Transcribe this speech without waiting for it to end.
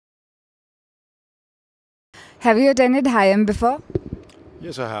Have you attended AiM before?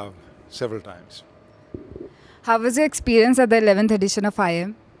 Yes, I have, several times. How was your experience at the 11th edition of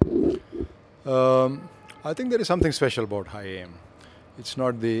AiM? I think there is something special about AiM. It's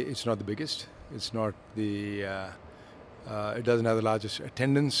not the biggest. It's not the. It doesn't have the largest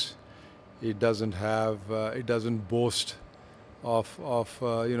attendance. It doesn't have. It doesn't boast of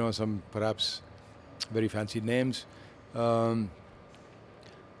some perhaps very fancy names.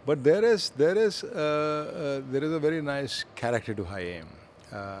 But there is a very nice character to AiM.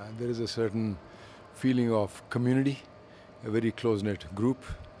 There is a certain feeling of community, a very close-knit group,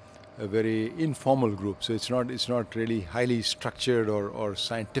 a very informal group. So it's not really highly structured or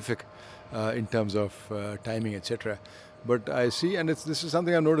scientific in terms of timing, etc. But I see, and this is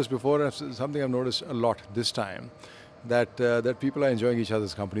something I've noticed before, and it's something I've noticed a lot this time, that people are enjoying each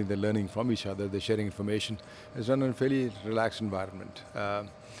other's company, they're learning from each other, they're sharing information. It's done in a fairly relaxed environment.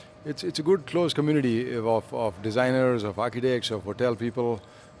 It's a good close community of designers, of architects, of hotel people,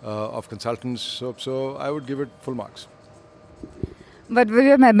 of consultants. So I would give it full marks. What were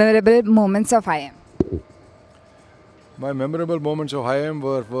your memorable moments of AiM? My memorable moments of AiM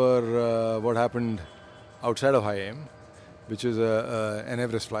were what happened outside of AiM, which is an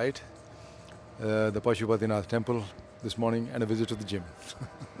Everest flight, the Pashupatinath temple this morning, and a visit to the gym.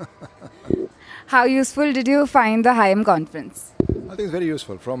 How useful did you find the AiM conference? I think it's very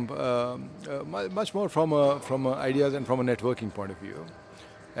useful, much more from ideas and from a networking point of view.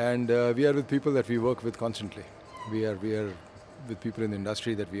 And we are with people that we work with constantly. We are with people in the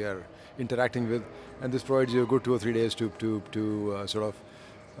industry that we are interacting with, and this provides you a good 2 or 3 days to sort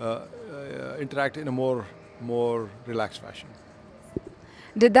of interact in a more relaxed fashion.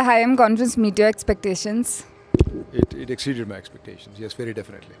 Did the AiM conference meet your expectations? It exceeded my expectations, yes, very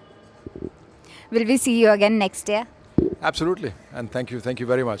definitely. Will we see you again next year? Absolutely, and thank you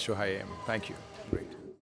very much to AiM. Thank you. Great.